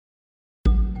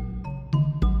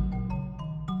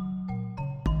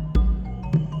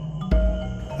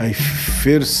I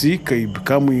fell sick, I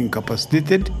became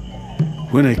incapacitated.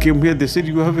 When I came here, they said,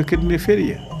 you have a kidney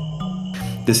failure.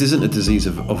 This isn't a disease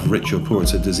of rich or poor,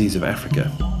 it's a disease of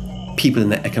Africa. People in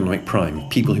their economic prime,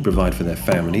 people who provide for their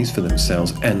families, for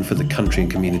themselves, and for the country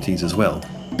and communities as well.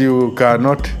 You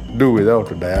cannot do without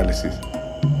dialysis.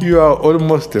 You are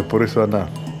almost a prisoner.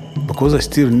 Because I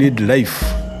still need life,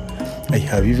 I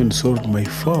have even sold my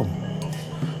farm.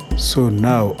 So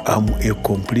now I'm a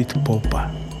complete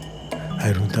pauper.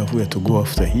 I don't have where to go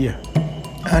after here.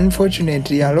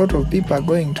 Unfortunately, a lot of people are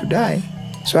going to die.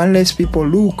 So unless people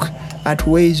look at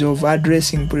ways of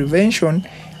addressing prevention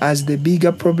as the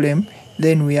bigger problem,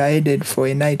 then we are headed for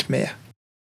a nightmare.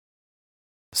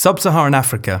 Sub-Saharan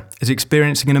Africa is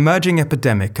experiencing an emerging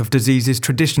epidemic of diseases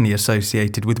traditionally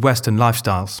associated with Western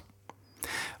lifestyles.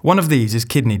 One of these is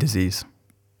kidney disease.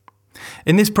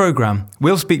 In this programme,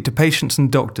 we'll speak to patients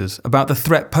and doctors about the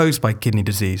threat posed by kidney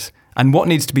disease and what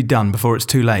needs to be done before it's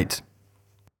too late.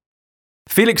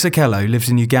 Felix Okello lives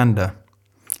in Uganda.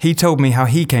 He told me how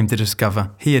he came to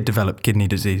discover he had developed kidney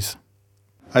disease.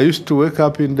 I used to wake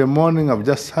up in the morning, I've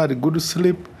just had a good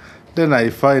sleep, then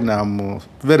I find I'm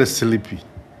very sleepy.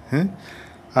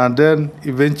 And then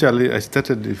eventually I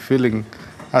started feeling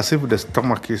as if the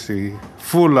stomach is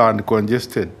full and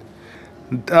congested,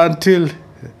 until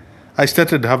I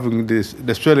started having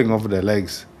the swelling of the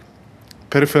legs,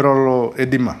 peripheral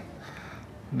edema.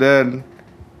 Then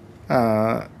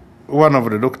one of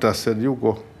the doctors said, you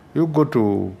go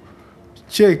to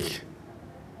check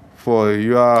for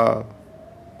your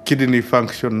kidney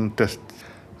function test.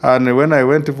 And when I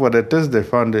went for the test, they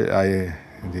found the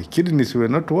kidneys were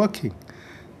not working,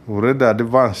 already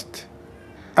advanced.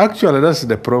 Actually, that's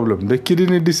the problem. The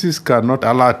kidney disease cannot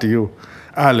alert you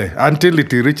early until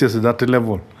it reaches that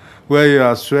level where you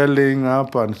are swelling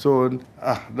up and so on.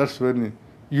 That's when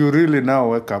you really now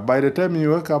wake up. By the time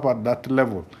you wake up at that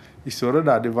level, it's already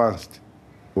advanced.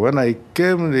 When I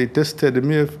came, they tested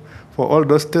me for all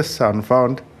those tests and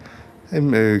found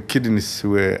kidneys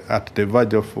were at the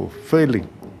verge of failing.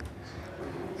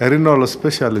 A renal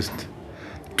specialist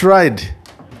tried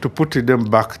to put them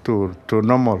back to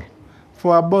normal.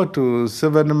 For about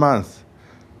 7 months,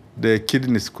 the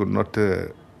kidneys could not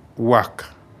work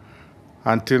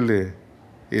until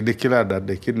he declared that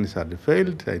the kidneys had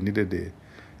failed. I needed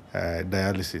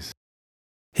dialysis.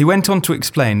 He went on to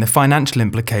explain the financial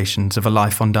implications of a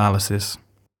life on dialysis.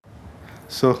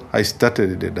 So I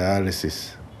started the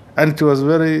dialysis, and it was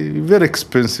very, very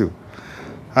expensive.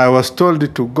 I was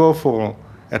told to go for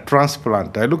a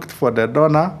transplant. I looked for the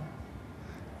donor.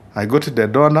 I got the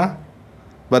donor,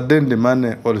 but then the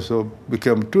money also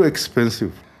became too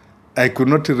expensive. I could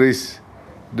not raise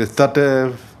the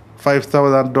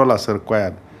 $35,000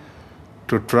 required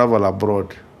to travel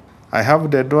abroad. I have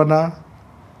the donor,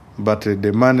 but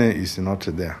the money is not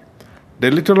there.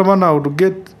 The little money I would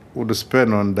get would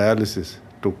spend on dialysis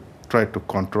to try to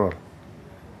control.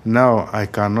 Now I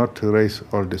cannot raise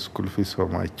all the school fees for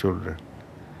my children.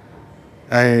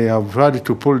 I have had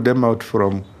to pull them out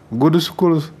from good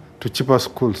schools to cheaper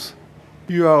schools.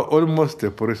 You are almost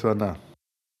a prisoner.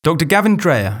 Dr. Gavin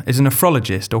Dreyer is a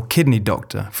nephrologist or kidney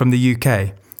doctor from the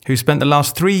UK who spent the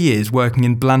last 3 years working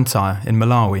in Blantyre in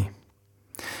Malawi.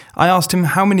 I asked him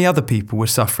how many other people were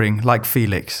suffering like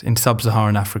Felix in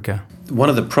sub-Saharan Africa. One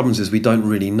of the problems is we don't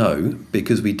really know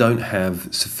because we don't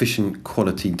have sufficient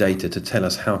quality data to tell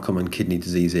us how common kidney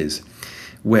disease is.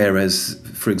 Whereas,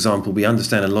 for example, we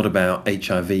understand a lot about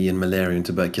HIV and malaria and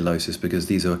tuberculosis because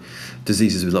these are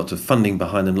diseases with lots of funding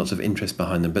behind them, lots of interest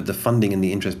behind them, but the funding and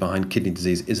the interest behind kidney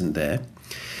disease isn't there,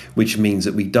 which means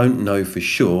that we don't know for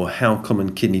sure how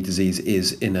common kidney disease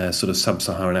is in a sort of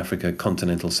sub-Saharan Africa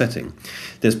continental setting.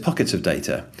 There's pockets of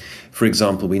data. For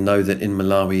example, we know that in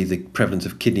Malawi the prevalence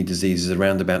of kidney disease is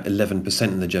around about 11%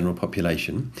 in the general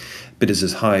population, but is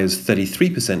as high as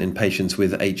 33% in patients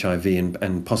with HIV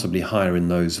and possibly higher in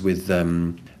those with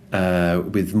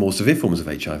more severe forms of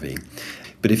HIV.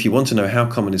 But if you want to know how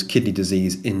common is kidney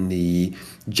disease in the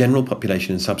general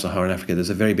population in sub-Saharan Africa, there's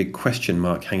a very big question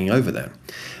mark hanging over that.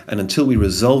 And until we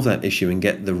resolve that issue and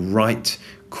get the right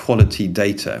quality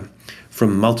data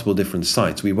from multiple different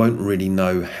sites, we won't really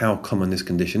know how common this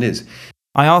condition is.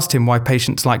 I asked him why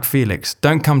patients like Felix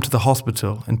don't come to the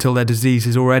hospital until their disease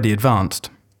is already advanced.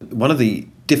 One of the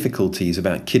difficulties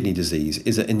about kidney disease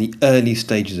is that in the early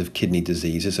stages of kidney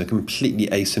disease, it's a completely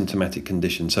asymptomatic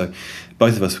condition. So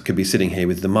both of us could be sitting here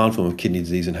with the mild form of kidney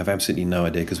disease and have absolutely no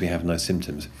idea because we have no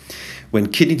symptoms. When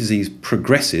kidney disease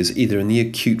progresses, either in the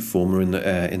acute form or in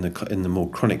the more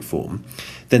chronic form,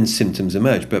 then symptoms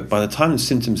emerge. But by the time the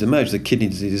symptoms emerge, the kidney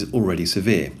disease is already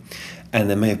severe. and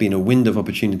there may have been a window of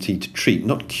opportunity to treat,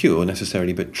 not cure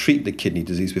necessarily, but treat the kidney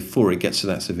disease before it gets to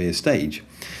that severe stage.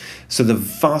 So the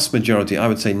vast majority, I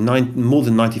would say more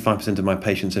than 95% of my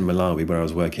patients in Malawi, where I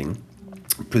was working,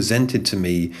 presented to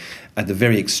me at the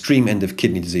very extreme end of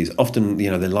kidney disease. Often,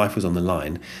 their life was on the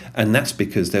line, and that's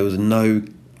because there was no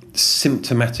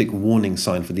symptomatic warning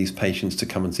sign for these patients to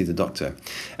come and see the doctor.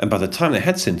 And by the time they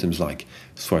had symptoms like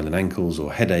swollen ankles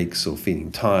or headaches or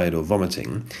feeling tired or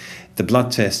vomiting, the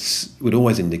blood tests would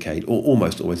always indicate, or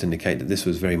almost always indicate, that this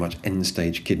was very much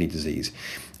end-stage kidney disease,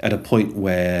 at a point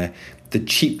where the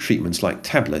cheap treatments like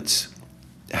tablets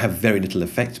have very little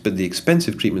effect, but the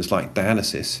expensive treatments like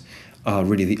dialysis are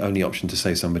really the only option to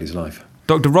save somebody's life.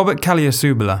 Dr. Robert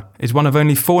Kaliasubala is one of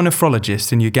only 4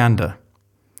 nephrologists in Uganda.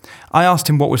 I asked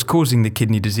him what was causing the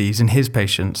kidney disease in his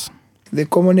patients. The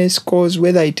commonest cause,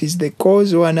 whether it is the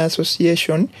cause or an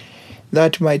association,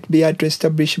 that might be hard to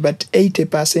establish, but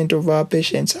 80% of our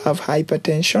patients have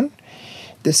hypertension.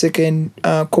 The second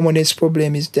commonest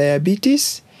problem is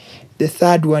diabetes. The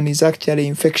third one is actually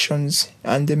infections,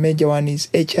 and the major one is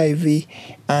HIV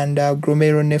and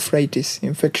glomerulonephritis,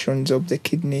 infections of the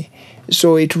kidney.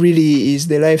 So it really is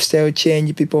the lifestyle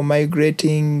change, people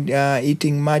migrating,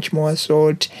 eating much more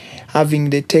salt,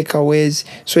 having the takeaways.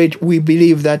 So we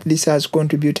believe that this has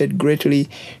contributed greatly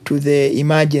to the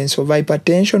emergence of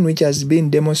hypertension, which has been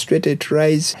demonstrated to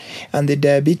rise, and the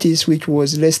diabetes, which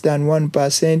was less than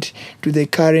 1%, to the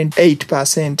current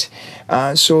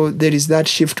 8%. So there is that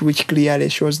shift which clearly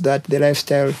shows that the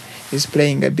lifestyle is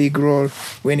playing a big role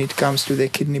when it comes to the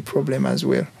kidney problem as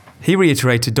well. He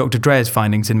reiterated Dr. Dreher's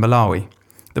findings in Malawi.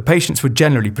 The patients were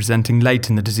generally presenting late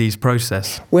in the disease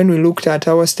process. When we looked at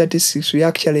our statistics, we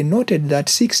actually noted that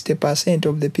 60%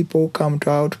 of the people who come to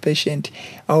our outpatient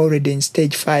are already in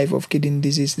stage 5 of kidney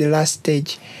disease, the last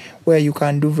stage where you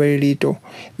can do very little.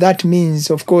 That means,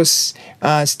 of course,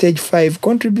 stage 5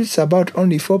 contributes about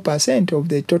only 4% of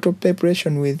the total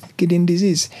population with kidney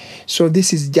disease. So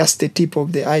this is just the tip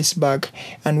of the iceberg.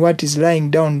 And what is lying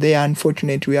down there,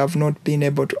 unfortunately, we have not been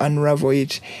able to unravel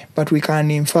it. But we can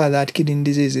infer that kidney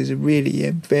disease is really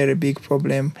a very big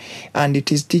problem. And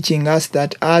it is teaching us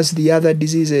that as the other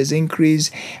diseases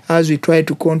increase, as we try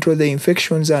to control the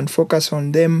infections and focus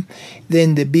on them,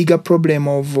 then the bigger problem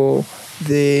of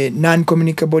the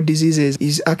non-communicable diseases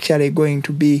is actually going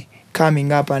to be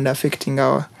coming up and affecting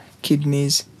our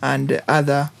kidneys and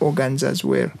other organs as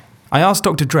well. I asked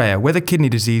Dr. Dreher whether kidney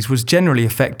disease was generally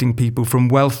affecting people from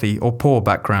wealthy or poor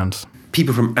backgrounds.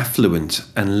 People from affluent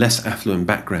and less affluent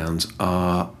backgrounds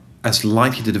are as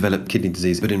likely to develop kidney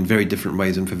disease, but in very different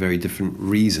ways and for very different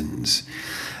reasons.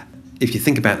 If you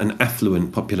think about an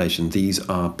affluent population, these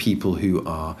are people who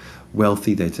are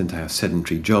wealthy, they tend to have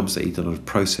sedentary jobs, they eat a lot of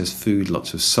processed food,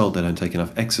 lots of salt, they don't take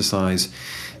enough exercise,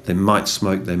 they might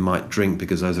smoke, they might drink,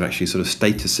 because those are actually sort of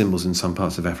status symbols in some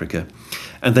parts of Africa.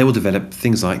 And they will develop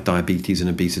things like diabetes and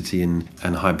obesity and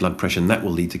high blood pressure, and that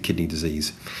will lead to kidney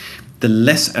disease. The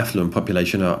less affluent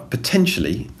population are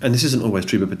potentially, and this isn't always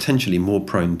true, but potentially more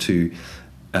prone to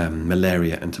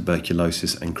malaria and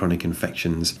tuberculosis and chronic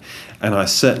infections. And I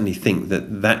certainly think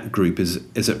that group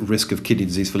is at risk of kidney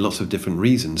disease for lots of different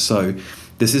reasons. So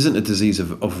this isn't a disease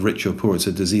of rich or poor, it's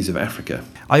a disease of Africa.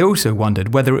 I also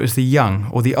wondered whether it was the young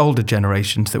or the older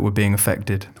generations that were being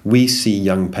affected. We see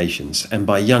young patients, and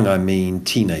by young I mean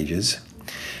teenagers,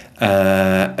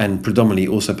 and predominantly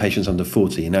also patients under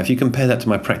 40. Now, if you compare that to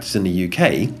my practice in the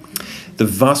UK, the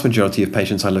vast majority of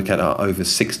patients I look at are over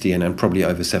 60 and probably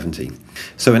over 70.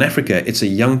 So in Africa, it's a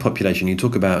young population. You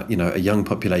talk about, a young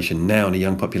population now and a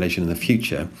young population in the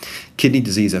future. Kidney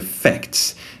disease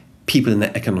affects people in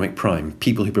their economic prime,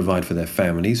 people who provide for their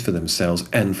families, for themselves,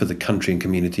 and for the country and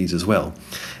communities as well.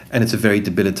 And it's a very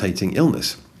debilitating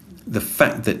illness. The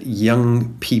fact that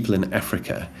young people in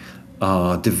Africa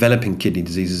are developing kidney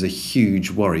disease is a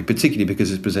huge worry, particularly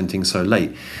because it's presenting so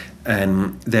late.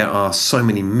 And there are so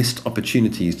many missed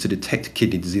opportunities to detect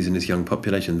kidney disease in this young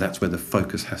population. That's where the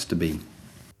focus has to be.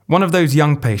 One of those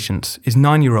young patients is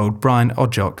 9-year-old Brian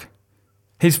Ojok.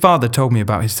 His father told me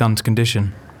about his son's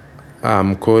condition.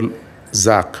 I'm called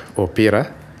Zach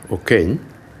Opira Okeny.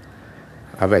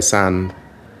 I have a son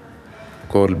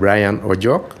called Brian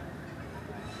Ojok.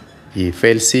 He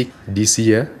fell sick this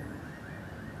year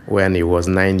when he was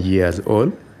 9 years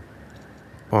old.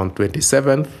 On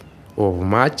 27th of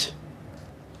March,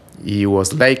 he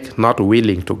was not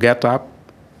willing to get up,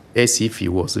 as if he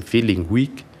was feeling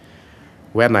weak.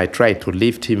 When I tried to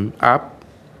lift him up,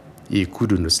 he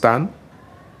couldn't stand.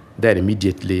 Then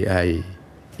immediately I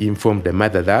informed the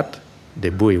mother that the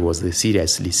boy was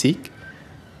seriously sick.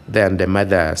 Then the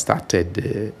mother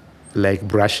started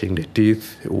brushing the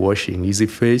teeth, washing his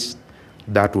face,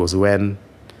 That was when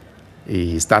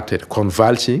he started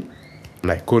convulsing.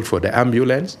 And I called for the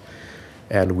ambulance,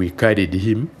 and we carried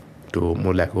him to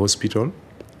Mulak Hospital,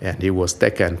 and he was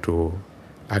taken to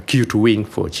acute wing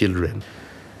for children.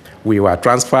 We were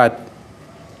transferred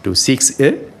to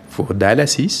 6A for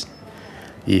dialysis.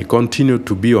 He continued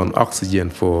to be on oxygen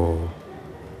for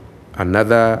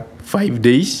another 5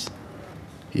 days.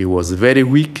 He was very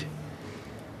weak.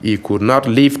 He could not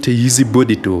lift his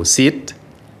body to sit,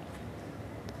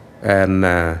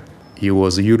 and he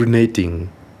was urinating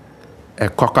a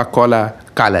Coca-Cola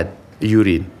colored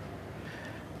urine.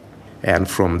 And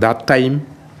from that time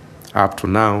up to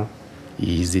now,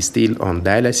 he is still on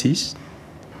dialysis.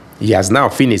 He has now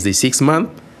finished the 6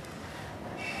 months,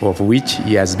 of which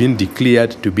he has been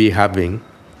declared to be having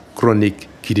chronic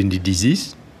kidney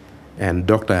disease. And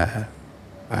doctor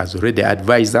has already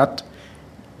advised that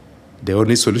the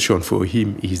only solution for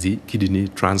him is the kidney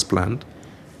transplant,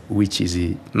 which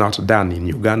is not done in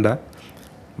Uganda,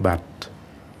 but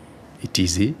it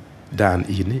is done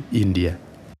in India.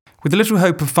 With little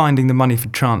hope of finding the money for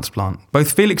transplant,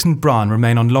 both Felix and Brian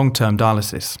remain on long-term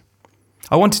dialysis.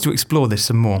 I wanted to explore this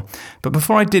some more, but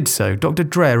before I did so, Dr.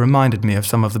 Dreher reminded me of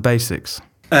some of the basics.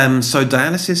 So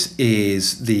dialysis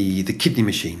is the kidney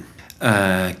machine.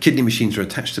 Kidney machines are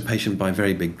attached to the patient by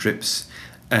very big drips,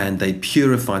 and they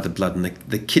purify the blood, and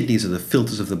the kidneys are the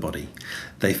filters of the body.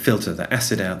 They filter the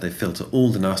acid out, they filter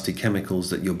all the nasty chemicals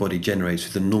that your body generates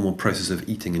through the normal process of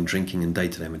eating and drinking and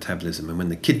day-to-day metabolism. And when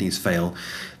the kidneys fail,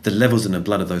 the levels in the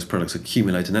blood of those products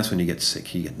accumulate, and that's when you get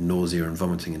sick. You get nausea and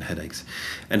vomiting and headaches.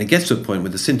 And it gets to a point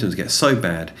where the symptoms get so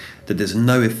bad that there's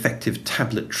no effective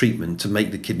tablet treatment to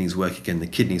make the kidneys work again. The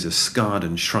kidneys are scarred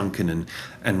and shrunken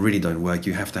and really don't work.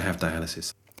 You have to have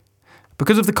dialysis.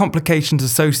 Because of the complications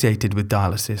associated with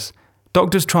dialysis,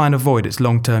 doctors try and avoid its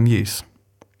long-term use.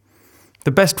 The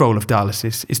best role of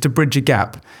dialysis is to bridge a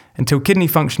gap until kidney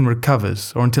function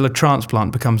recovers or until a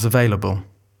transplant becomes available.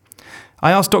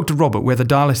 I asked Dr. Robert whether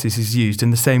dialysis is used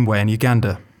in the same way in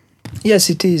Uganda.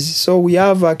 Yes, it is. So we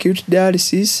have acute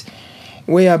dialysis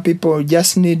where people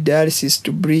just need dialysis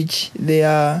to bridge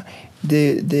the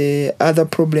other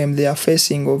problem they are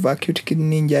facing of acute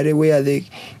kidney injury, where the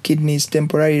kidney is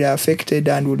temporarily affected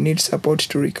and would need support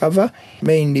to recover,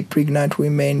 mainly pregnant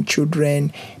women,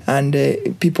 children, and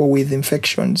people with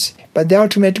infections. But the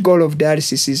ultimate goal of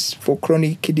dialysis is for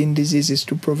chronic kidney disease is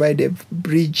to provide a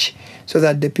bridge so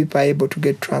that the people are able to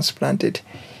get transplanted.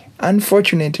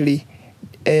 Unfortunately,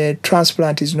 a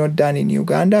transplant is not done in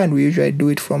Uganda, and we usually do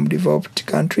it from developed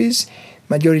countries,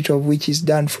 majority of which is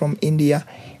done from India,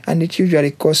 and it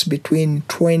usually costs between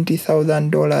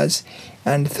 $20,000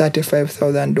 and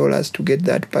 $35,000 to get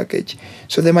that package.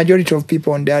 So the majority of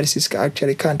people on dialysis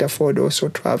actually can't afford also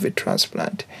to have a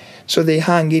transplant. So they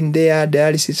hang in there,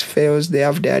 dialysis fails, they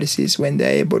have dialysis when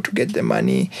they're able to get the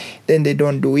money, then they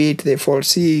don't do it, they fall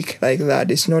sick, like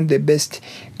that. It's not the best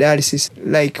dialysis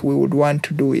like we would want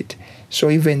to do it.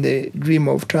 So even the dream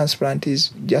of transplant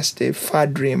is just a far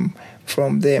dream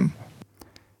from them.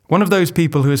 One of those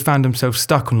people who has found himself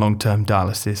stuck on long-term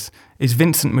dialysis is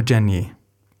Vincent Mugenyi.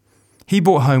 He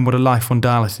brought home what a life on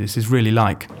dialysis is really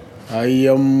like. I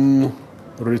am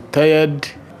retired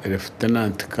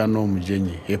Lieutenant Colonel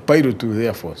Mugenyi, a pilot with the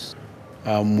Air Force.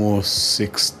 I'm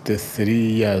 63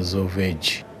 years of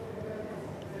age.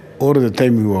 All the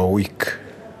time you are weak.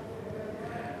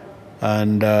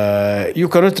 And you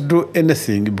cannot do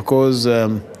anything because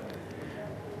even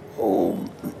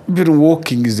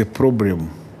walking is a problem.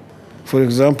 For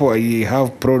example, I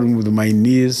have problem with my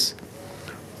knees,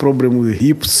 problem with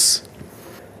hips,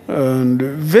 and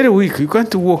very weak. You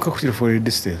can't walk actually for a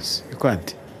distance. You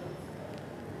can't.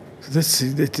 So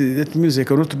that means I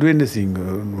cannot do anything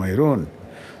on my own.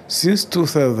 Since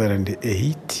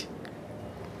 2008,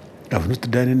 I've not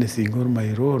done anything on my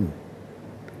own.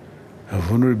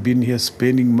 I've only been here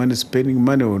spending money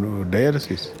on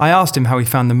dialysis. I asked him how he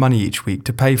found the money each week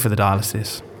to pay for the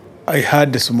dialysis. I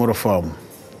had a small farm.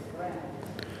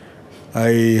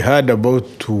 I had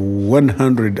about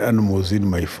 100 animals in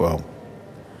my farm.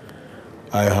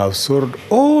 I have sold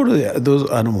all those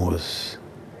animals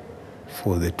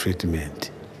for the treatment.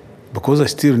 Because I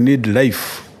still need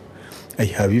life, I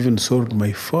have even sold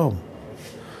my farm.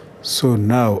 So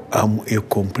now I'm a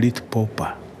complete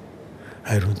pauper.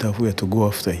 I don't have where to go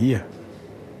after here.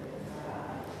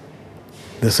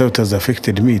 That's how it has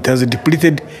affected me. It has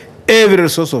depleted every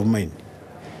resource of mine.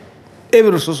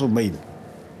 Every resource of mine.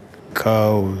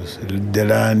 Cows, the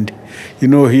land. You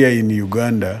know, here in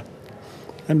Uganda,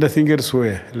 and I think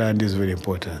elsewhere, land is very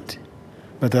important.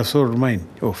 But I've sold mine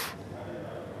off.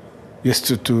 Just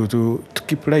to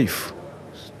keep life,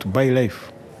 to buy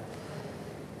life.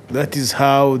 That is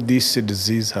how this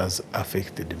disease has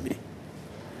affected me.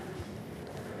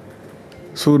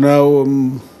 So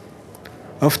now,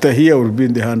 after here, I will be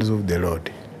in the hands of the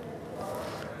Lord.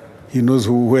 He knows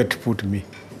where to put me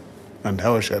and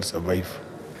how I shall survive.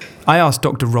 I asked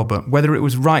Dr. Robert whether it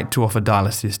was right to offer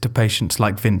dialysis to patients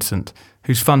like Vincent,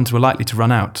 whose funds were likely to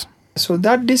run out. So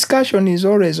that discussion is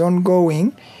always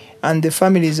ongoing, and the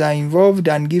families are involved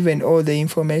and given all the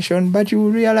information. But you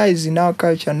realize in our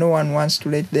culture, no one wants to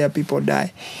let their people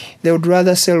die. They would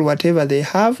rather sell whatever they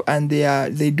have, and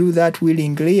they do that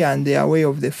willingly, and they are aware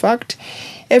of the fact.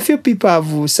 A few people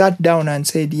have sat down and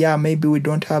said, yeah, maybe we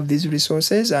don't have these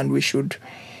resources and we should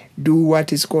do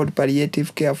what is called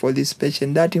palliative care for this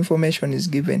patient. That information is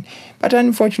given. But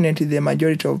unfortunately, the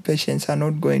majority of patients are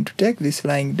not going to take this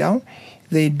lying down.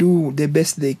 They do the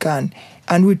best they can.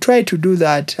 And we try to do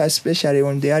that, especially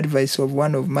on the advice of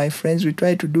one of my friends. We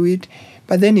try to do it,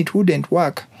 but then it wouldn't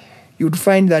work. You'd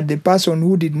find that the person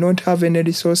who did not have any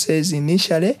resources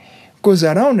initially goes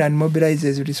around and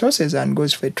mobilizes resources and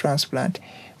goes for a transplant.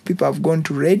 People have gone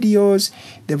to radios,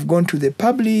 they've gone to the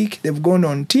public, they've gone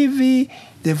on TV,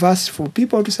 they've asked for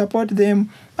people to support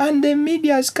them, and the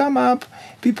media has come up.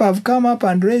 People have come up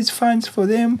and raised funds for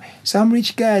them. Some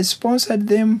rich guy has sponsored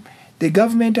them. The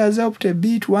government has helped a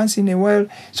bit once in a while.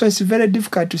 So it's very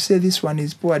difficult to say this one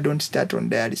is poor, don't start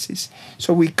on dialysis.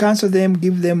 So we counsel them,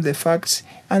 give them the facts,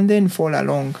 and then follow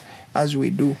along as we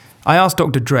do. I asked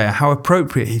Dr. Dreher how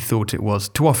appropriate he thought it was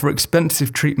to offer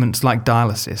expensive treatments like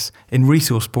dialysis in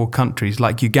resource-poor countries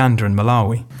like Uganda and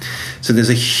Malawi. So there's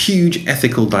a huge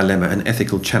ethical dilemma and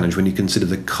ethical challenge when you consider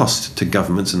the cost to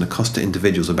governments and the cost to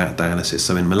individuals about dialysis.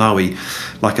 So in Malawi,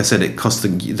 like I said, it costs the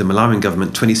Malawian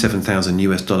government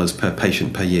 $27,000 per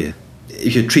patient per year.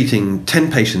 If you're treating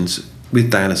 10 patients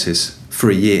with dialysis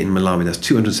for a year in Malawi, that's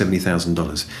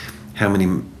 $270,000. How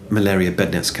many malaria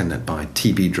bed nets can that buy?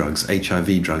 TB drugs,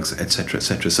 HIV drugs, etc.,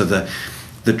 etc. So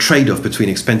the trade-off between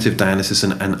expensive dialysis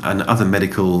and other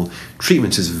medical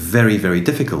treatments is very, very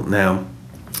difficult. Now,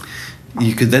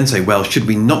 you could then say, well, should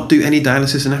we not do any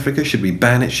dialysis in Africa? Should we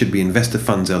ban it? Should we invest the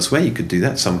funds elsewhere? You could do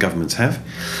that. Some governments have.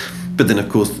 But then, of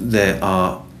course, there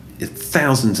are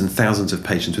thousands and thousands of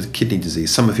patients with kidney disease,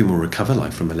 some of whom will recover,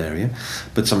 like from malaria,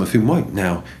 but some of whom won't.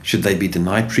 Now, should they be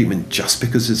denied treatment just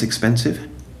because it's expensive?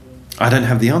 I don't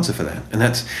have the answer for that. And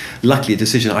that's luckily a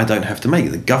decision I don't have to make.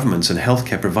 The governments and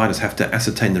healthcare providers have to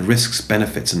ascertain the risks,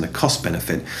 benefits, and the cost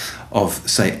benefit of,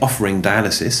 say, offering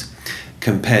dialysis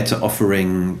compared to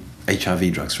offering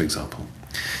HIV drugs, for example.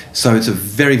 So it's a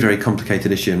very, very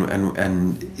complicated issue.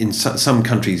 And in some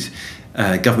countries,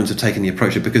 governments have taken the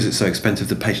approach that because it's so expensive,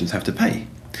 the patients have to pay.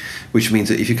 Which means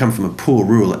that if you come from a poor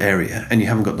rural area and you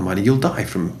haven't got the money, you'll die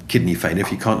from kidney failure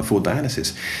if you can't afford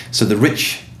dialysis. So the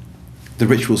rich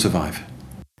will survive.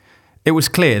 It was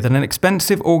clear that an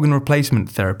expensive organ replacement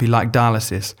therapy like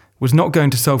dialysis was not going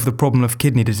to solve the problem of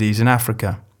kidney disease in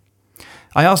Africa.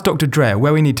 I asked Dr. Dreher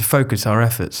where we need to focus our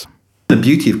efforts. The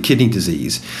beauty of kidney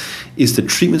disease is that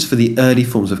treatments for the early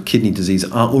forms of kidney disease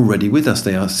are already with us.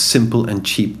 They are simple and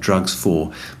cheap drugs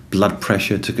for blood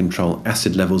pressure, to control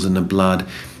acid levels in the blood,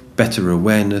 better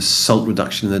awareness, salt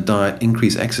reduction in the diet,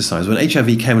 increased exercise. When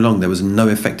HIV came along, there was no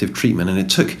effective treatment, and it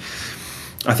took,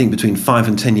 I think, between 5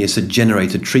 and 10 years to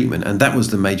generate a treatment, and that was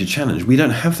the major challenge. We don't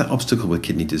have that obstacle with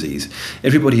kidney disease.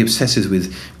 Everybody obsesses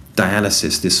with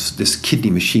dialysis, this kidney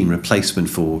machine replacement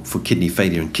for kidney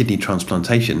failure and kidney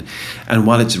transplantation. And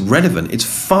while it's relevant, it's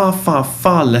far, far,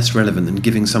 far less relevant than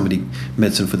giving somebody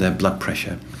medicine for their blood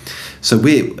pressure. So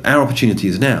our opportunity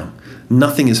is now.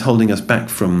 Nothing is holding us back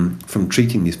from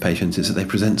treating these patients. It's that they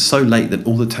present so late that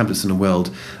all the tablets in the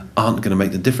world aren't going to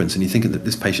make the difference, and you think that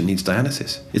this patient needs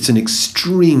dialysis. It's an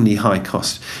extremely high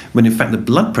cost, when in fact the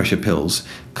blood pressure pills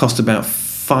cost about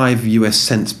 5 US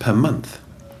cents per month.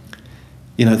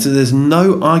 So there's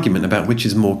no argument about which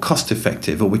is more cost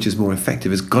effective or which is more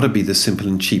effective. It's got to be the simple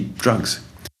and cheap drugs.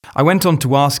 I went on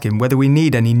to ask him whether we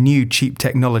need any new cheap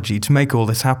technology to make all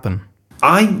this happen.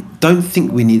 I don't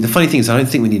think we need, the funny thing is I don't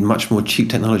think we need much more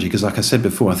cheap technology, because like I said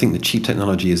before, I think the cheap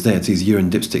technology is there. It's these urine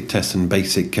dipstick tests and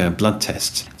basic blood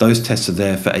tests. Those tests are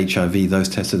there for HIV, those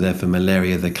tests are there for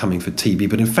malaria, they're coming for TB,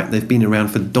 but in fact they've been around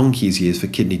for donkey's years for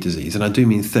kidney disease, and I do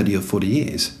mean 30 or 40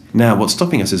 years. Now what's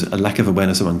stopping us is a lack of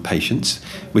awareness among patients,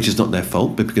 which is not their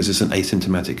fault, but because it's an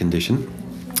asymptomatic condition.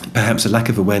 perhaps a lack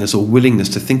of awareness or willingness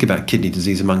to think about kidney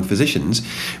disease among physicians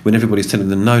when everybody's telling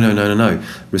them, no.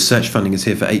 Research funding is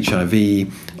here for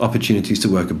HIV, opportunities to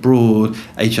work abroad.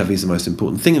 HIV is the most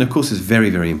important thing, and of course it's very,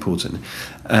 very important.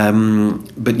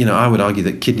 But, I would argue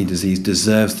that kidney disease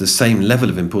deserves the same level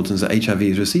of importance that HIV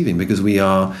is receiving, because we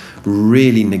are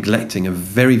really neglecting a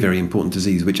very, very important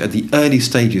disease, which at the early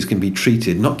stages can be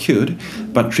treated, not cured,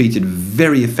 but treated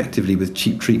very effectively with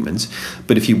cheap treatments.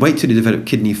 But if you wait till you develop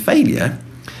kidney failure,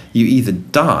 you either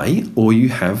die or you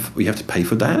have to pay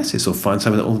for dialysis or find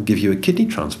someone that will give you a kidney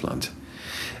transplant.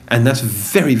 And that's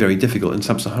very, very difficult in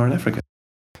sub-Saharan Africa.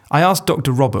 I asked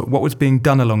Dr. Robert what was being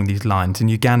done along these lines in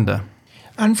Uganda.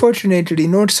 Unfortunately,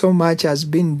 not so much has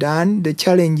been done. The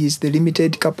challenge is the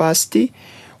limited capacity.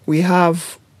 We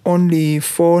have only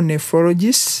 4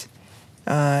 nephrologists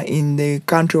in the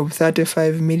country of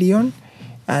 35 million,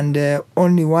 and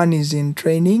only 1 is in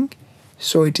training,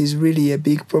 so it is really a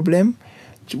big problem.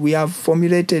 We have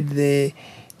formulated the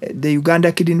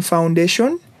Uganda Kidney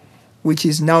Foundation, which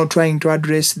is now trying to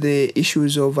address the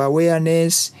issues of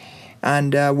awareness,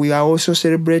 and we are also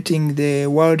celebrating the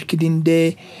World Kidney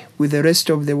Day with the rest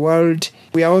of the world.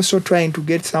 We are also trying to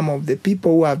get some of the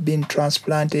people who have been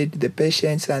transplanted, the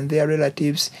patients and their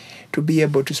relatives, to be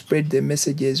able to spread the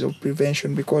messages of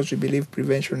prevention, because we believe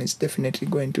prevention is definitely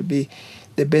going to be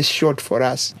the best shot for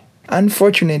us.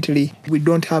 Unfortunately, we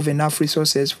don't have enough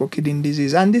resources for kidney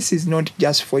disease, and this is not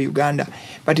just for Uganda,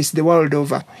 but it's the world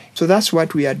over. So that's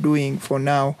what we are doing for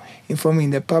now,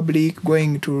 informing the public,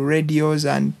 going to radios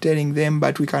and telling them,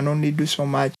 but we can only do so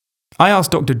much. I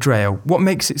asked Dr. Dreyer what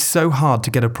makes it so hard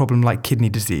to get a problem like kidney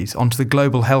disease onto the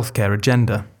global healthcare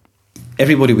agenda.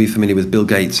 Everybody will be familiar with Bill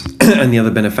Gates and the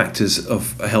other benefactors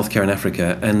of healthcare in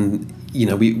Africa, and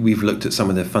we've looked at some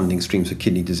of their funding streams for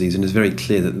kidney disease, and it's very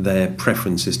clear that their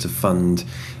preference is to fund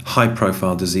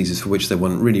high-profile diseases for which they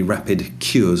want really rapid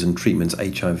cures and treatments.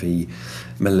 HIV,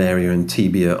 malaria and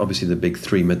TB are obviously the big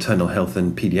 3. Maternal health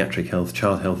and paediatric health,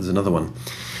 child health is another one.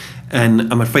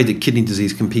 And I'm afraid that kidney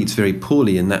disease competes very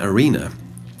poorly in that arena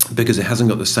because it hasn't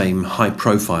got the same high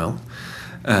profile,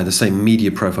 the same media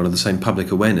profile or the same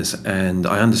public awareness. And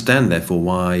I understand, therefore,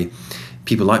 why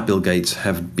people like Bill Gates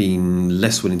have been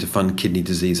less willing to fund kidney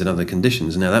disease and other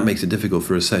conditions. Now, that makes it difficult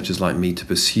for researchers like me to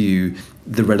pursue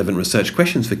the relevant research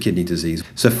questions for kidney disease.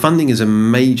 So funding is a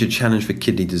major challenge for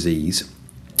kidney disease.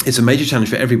 It's a major challenge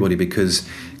for everybody because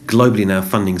globally now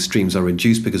funding streams are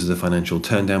reduced because of the financial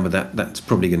turndown, but that's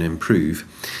probably going to improve.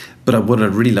 But what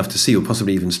I'd really love to see, or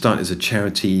possibly even start, is a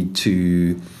charity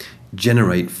to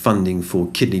generate funding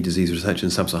for kidney disease research in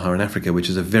sub-Saharan Africa, which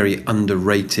is a very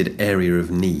underrated area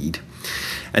of need.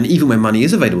 And even when money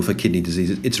is available for kidney disease,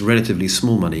 it's relatively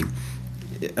small money.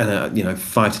 And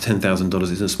 $5,000 to $10,000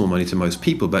 isn't small money to most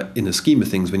people, but in the scheme of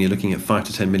things, when you're looking at $5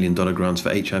 to $10 million grants for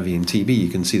HIV and TB, you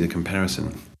can see the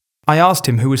comparison. I asked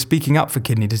him who was speaking up for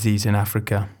kidney disease in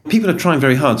Africa. People are trying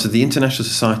very hard. So the International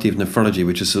Society of Nephrology,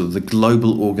 which is sort of the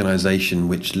global organisation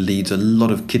which leads a lot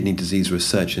of kidney disease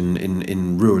research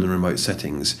in rural and remote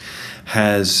settings,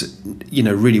 has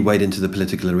really weighed into the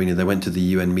political arena. They went to the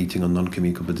UN meeting on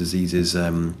non-communicable diseases,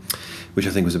 which I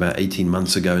think was about 18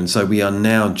 months ago. And so we are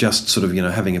now just sort of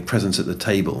having a presence at the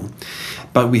table.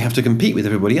 But we have to compete with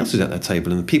everybody else who's at that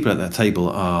table. And the people at that table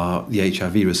are the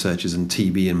HIV researchers and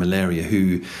TB and malaria,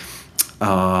 who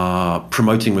are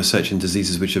promoting research in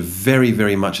diseases which are very,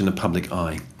 very much in the public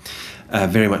eye,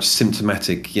 very much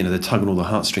symptomatic. They're tugging all the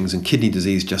heartstrings, and kidney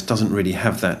disease just doesn't really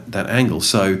have that angle.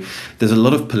 So there's a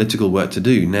lot of political work to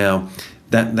do. Now,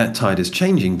 that tide is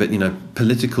changing, but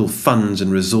political funds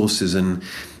and resources and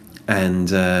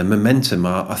momentum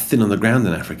are thin on the ground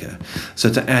in Africa.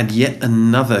 So to add yet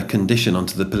another condition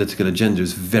onto the political agenda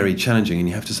is very challenging. And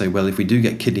you have to say, well, if we do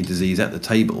get kidney disease at the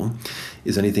table,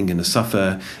 is anything going to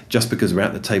suffer? Just because we're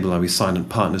at the table, are we silent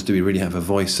partners? Do we really have a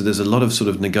voice? So there's a lot of sort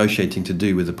of negotiating to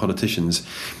do with the politicians,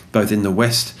 both in the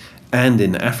West and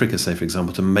in Africa, say, for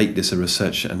example, to make this a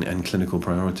research and clinical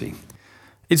priority.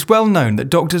 It's well known that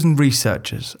doctors and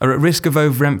researchers are at risk of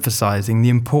overemphasising the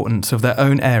importance of their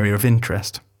own area of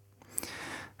interest.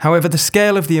 However, the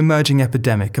scale of the emerging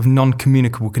epidemic of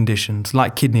non-communicable conditions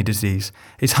like kidney disease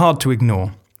is hard to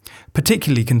ignore,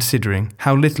 particularly considering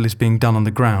how little is being done on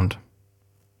the ground.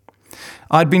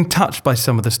 I'd been touched by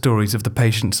some of the stories of the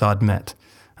patients I'd met,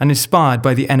 and inspired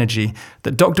by the energy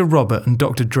that Dr. Robert and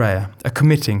Dr. Dreyer are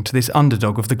committing to this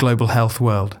underdog of the global health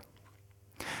world.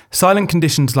 Silent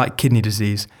conditions like kidney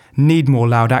disease need more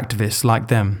loud activists like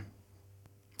them.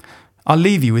 I'll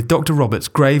leave you with Dr. Robert's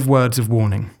grave words of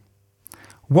warning.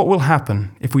 What will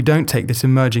happen if we don't take this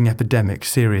emerging epidemic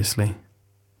seriously?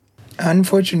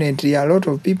 Unfortunately, a lot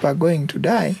of people are going to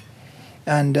die.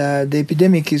 and the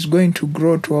epidemic is going to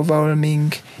grow to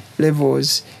overwhelming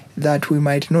levels that we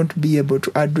might not be able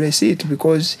to address it,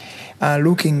 because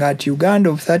looking at Uganda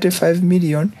of 35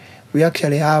 million, we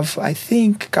actually have, I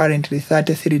think, currently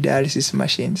 33 dialysis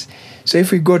machines. So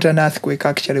if we got an earthquake,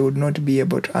 actually would not be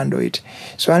able to handle it.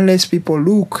 So unless people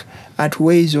look at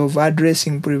ways of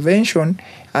addressing prevention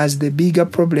as the bigger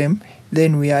problem,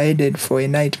 then we are headed for a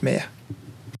nightmare.